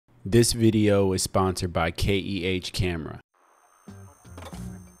This video is sponsored by KEH Camera.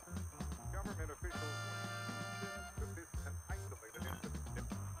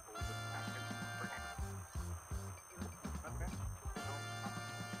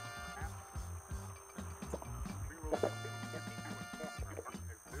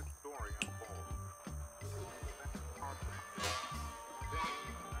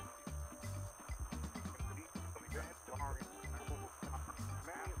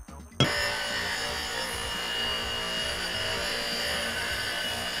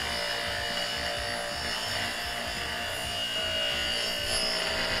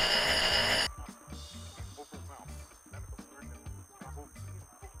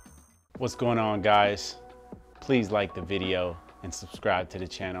 What's going on, guys? Please like the video and subscribe to the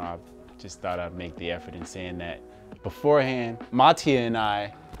channel. I just thought I'd make the effort in saying that. Beforehand, Mattia and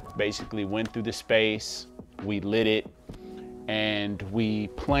I basically went through the space, we lit it, and we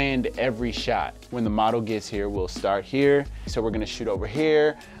planned every shot. When the model gets here, we'll start here. So we're gonna shoot over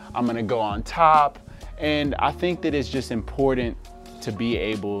here. I'm gonna go on top. And I think that it's just important to be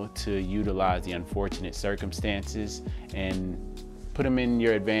able to utilize the unfortunate circumstances and put them in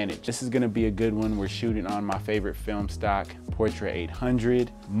your advantage. This is gonna be a good one. We're shooting on my favorite film stock, Portra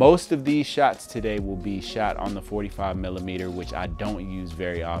 800. Most of these shots today will be shot on the 45mm, which I don't use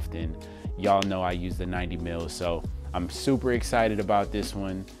very often. Y'all know I use the 90mm, so I'm super excited about this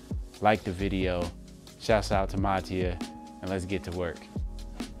one. Like the video, shouts out to Mattia, and let's get to work.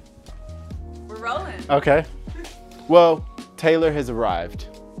 We're rolling. Okay. Well, Taylor has arrived.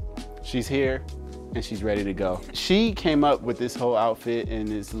 She's here and she's ready to go. She came up with this whole outfit and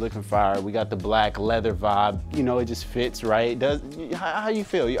it's looking fire. We got the black leather vibe. You know, it just fits, right? How you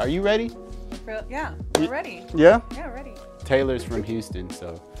feel? Are you ready? Yeah, we're ready. Yeah? Yeah, ready. Taylor's from Houston,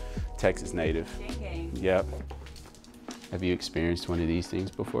 so Texas native. Gang gang. Yep. Have you experienced one of these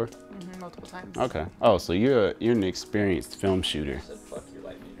things before? Mm-hmm, multiple times. Okay. Oh, so you're an experienced film shooter. So fuck your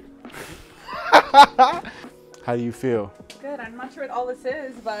light meter. How do you feel? Good. I'm not sure what all this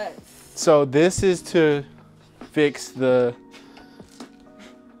is, but So this is to fix the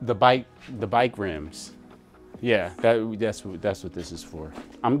bike rims. Yeah, that's what this is for.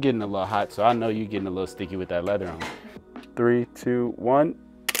 I'm getting a little hot, so I know you're getting a little sticky with that leather on. 3, 2, 1.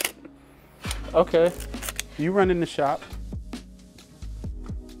 Okay, you run in the shop.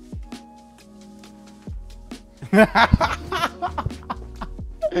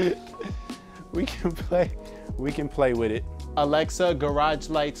 We can play with it. Alexa, garage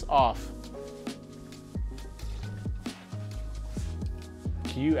lights off.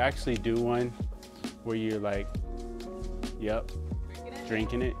 Can you actually do one where you're like, yep,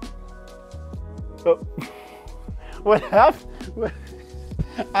 drinking it? Oh. What happened? What?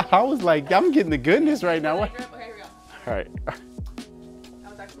 I was like, I'm getting the goodness right now. What? Okay, here we go. All right. I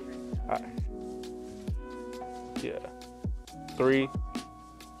was actually drinking. All right. Yeah. 3,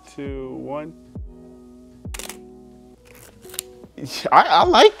 2, 1. I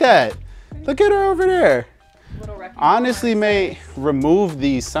like that. Look at her over there. Honestly, may remove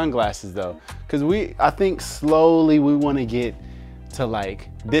these sunglasses though, because I think slowly we want to get to like,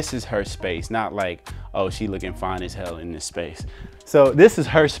 this is her space, not like, oh, she looking fine as hell in this space. So this is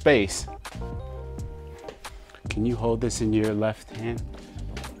her space. Can you hold this in your left hand?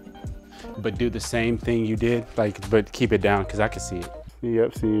 But do the same thing you did, but keep it down because I can see it.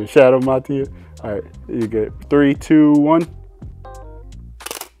 Yep, see your shadow, Mattia. All right, you good. 3, 2, 1.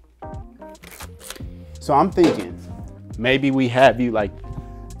 So I'm thinking, maybe we have you like,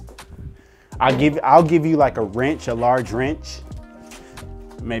 I'll give you like a wrench, a large wrench.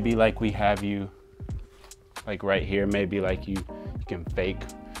 Maybe like we have you like right here. Maybe like you can fake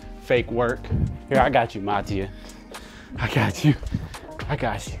work. Here, I got you, Mattia. I got you.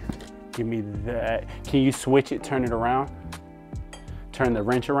 Give me that. Can you switch it, turn it around? Turn the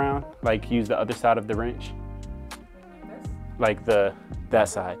wrench around, like use the other side of the wrench. Like this? Like that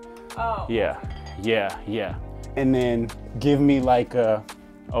side. Oh. Yeah. And then give me like a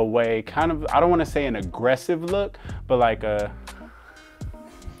way, kind of, I don't want to say an aggressive look, but like a.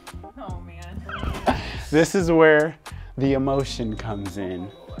 Oh man. This is where the emotion comes in.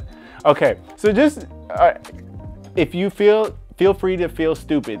 Okay, so just if you feel free to feel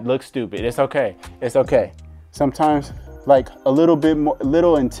stupid, look stupid. It's okay. It's okay. Sometimes like a little bit more,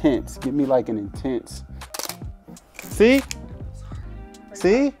 little intense. Give me like an intense. See?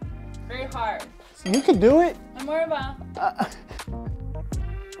 See? Very hard. You can do it. I'm more of a.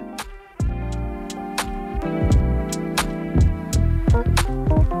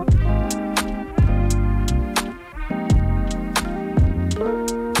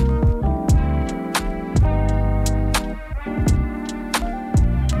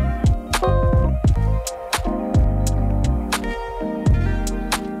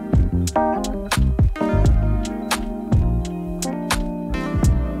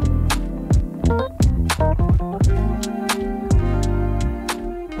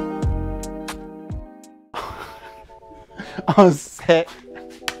 on set.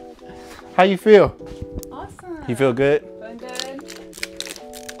 How you feel? Awesome. You feel good? Feeling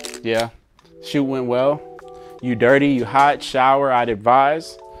good. Yeah. Shoot went well. You dirty, you hot, shower, I'd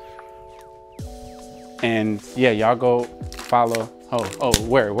advise. And yeah, y'all go follow.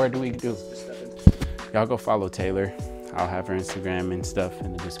 Where do we do? Y'all go follow Taylor. I'll have her Instagram and stuff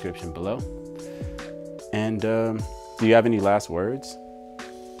in the description below. And do you have any last words?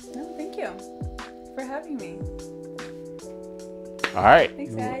 No, thank you for having me. All right.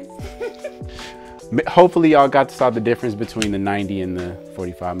 Thanks, guys. Hopefully y'all got to saw the difference between the 90 and the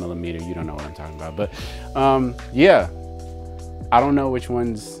 45 millimeter. You don't know what I'm talking about, but yeah, I don't know which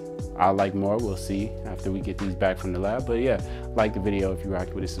ones I like more. We'll see after we get these back from the lab. But yeah, like the video if you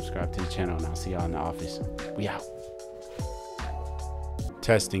rocked with it, subscribe to the channel, and I'll see y'all in the office. We out.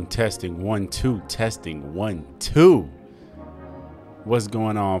 Testing, 1 2, testing 1 2. What's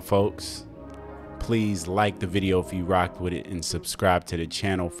going on, folks? Please like the video if you rocked with it, and subscribe to the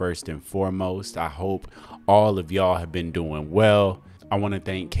channel first and foremost. I hope all of y'all have been doing well. I want to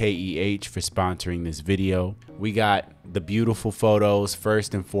thank KEH for sponsoring this video. We got the beautiful photos.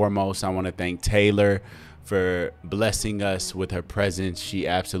 First and foremost, I want to thank Taylor for blessing us with her presence. She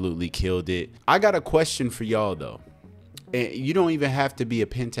absolutely killed it. I got a question for y'all though. And you don't even have to be a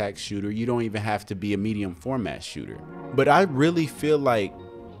Pentax shooter. You don't even have to be a medium format shooter. But I really feel like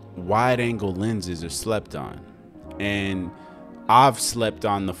wide angle lenses are slept on. And I've slept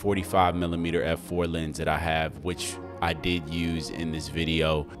on the 45 millimeter f4 lens that I have, which I did use in this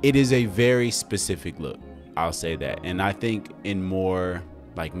video. It is a very specific look, I'll say that. And I think in more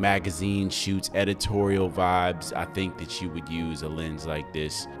like magazine shoots, editorial vibes, I think that you would use a lens like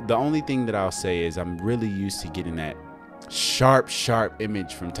this. The only thing that I'll say is I'm really used to getting that sharp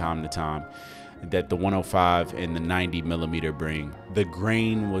image from time to time that the 105 and the 90 millimeter bring. The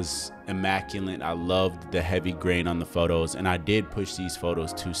grain was immaculate. I loved the heavy grain on the photos, and I did push these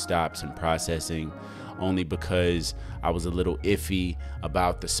photos 2 stops in processing only because I was a little iffy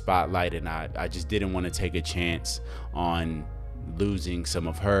about the spotlight, and I just didn't want to take a chance on losing some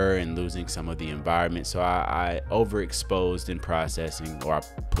of her and losing some of the environment. So I overexposed in processing, or I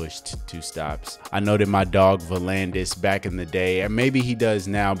pushed 2 stops. I know that my dog Volandis back in the day, and maybe he does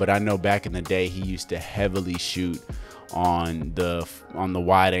now, but I know back in the day he used to heavily shoot on the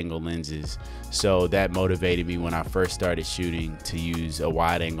wide angle lenses. So that motivated me when I first started shooting to use a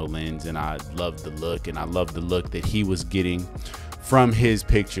wide angle lens, and I loved the look, and I loved the look that he was getting from his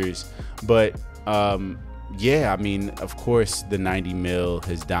pictures. But yeah, I mean, of course the 90 mil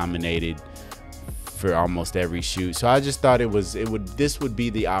has dominated for almost every shoot. So I just thought this would be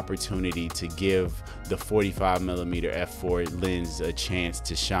the opportunity to give the 45 millimeter f4 lens a chance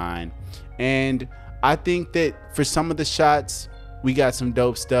to shine. And I think that for some of the shots we got some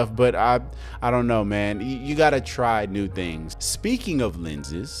dope stuff, but I don't know, man. You gotta try new things. Speaking of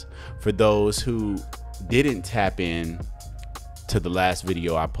lenses, for those who didn't tap in to the last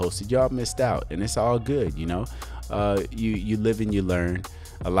video I posted, y'all missed out, and it's all good, you know. You live and you learn.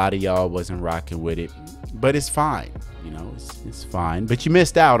 A lot of y'all wasn't rocking with it, but it's fine, you know. It's fine, but you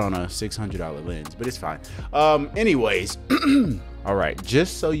missed out on a $600 lens, but it's fine. Anyways, all right,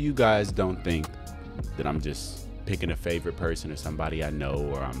 just so you guys don't think that I'm just picking a favorite person or somebody I know,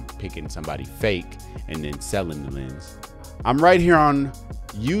 or I'm picking somebody fake and then selling the lens, I'm right here on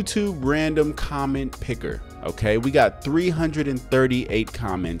YouTube random comment picker. Okay, we got 338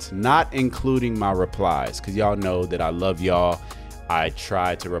 comments, not including my replies, because y'all know that I love y'all. I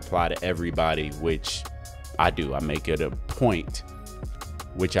try to reply to everybody, which I do. I make it a point,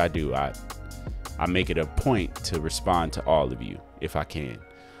 which I do. I make it a point to respond to all of you if I can.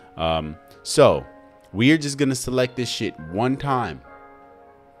 So we are just gonna select this shit one time,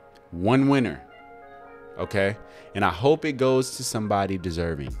 one winner. Okay, and I hope it goes to somebody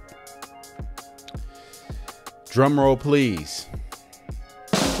deserving. Drum roll, please.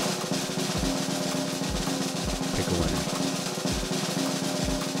 Pick a winner.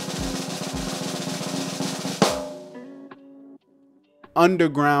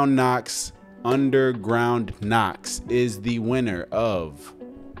 Underground Knox is the winner of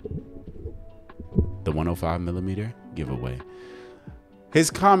the 105 millimeter giveaway. His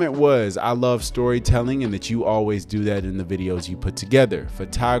comment was, I love storytelling and that you always do that in the videos you put together.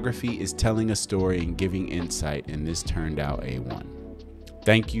 Photography is telling a story and giving insight, and this turned out A1.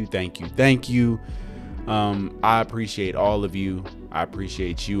 Thank you, thank you, thank you. I appreciate all of you. I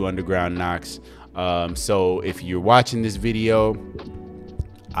appreciate you, Underground Knox. So if you're watching this video,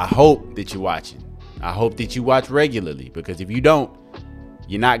 I hope that you're watching. I hope that you watch regularly, because if you don't,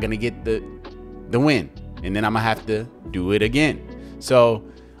 you're not gonna get the win, and then I'm gonna have to do it again. So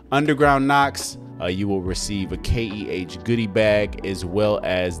Underground Knox, you will receive a KEH goodie bag as well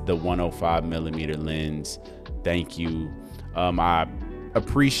as the 105mm lens. Thank you. I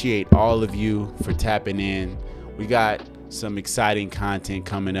appreciate all of you for tapping in. We got some exciting content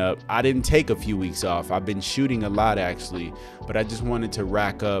coming up. I didn't take a few weeks off. I've been shooting a lot actually, but I just wanted to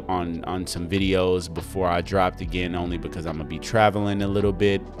rack up on some videos before I dropped again, only because I'm gonna be traveling a little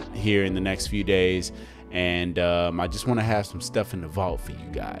bit here in the next few days. And I just want to have some stuff in the vault for you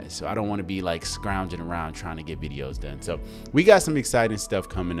guys. So I don't want to be like scrounging around trying to get videos done. So we got some exciting stuff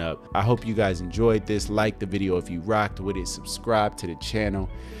coming up. I hope you guys enjoyed this. Like the video if you rocked with it. Subscribe to the channel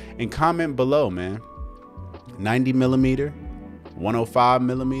and comment below, man. 90mm,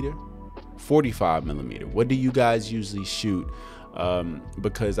 105mm, 45mm. What do you guys usually shoot?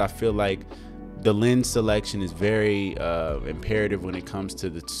 Because I feel like the lens selection is very imperative when it comes to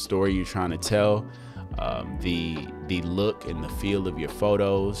the story you're trying to tell. The look and the feel of your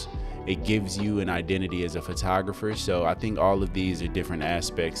photos, it gives you an identity as a photographer. So I think all of these are different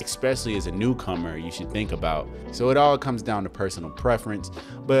aspects, especially as a newcomer, you should think about. So it all comes down to personal preference,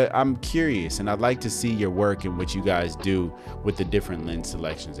 but I'm curious and I'd like to see your work and what you guys do with the different lens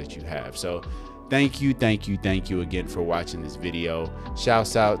selections that you have. So thank you again for watching this video.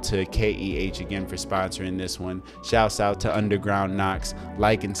 Shouts out to KEH again for sponsoring this one. Shouts out to Underground Knox.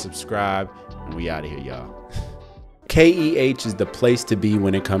 Like and subscribe, and we out of here, y'all. KEH is the place to be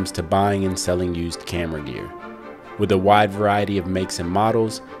when it comes to buying and selling used camera gear. With a wide variety of makes and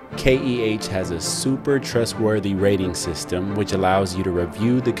models, KEH has a super trustworthy rating system which allows you to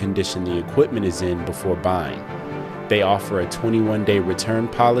review the condition the equipment is in before buying. They offer a 21-day return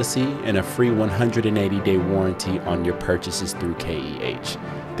policy and a free 180-day warranty on your purchases through KEH.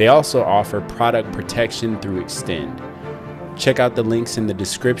 They also offer product protection through Extend. Check out the links in the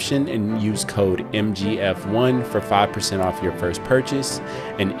description and use code MGF1 for 5% off your first purchase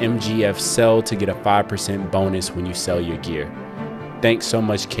and MGFSell to get a 5% bonus when you sell your gear. Thanks so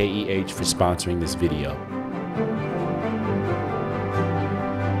much KEH for sponsoring this video.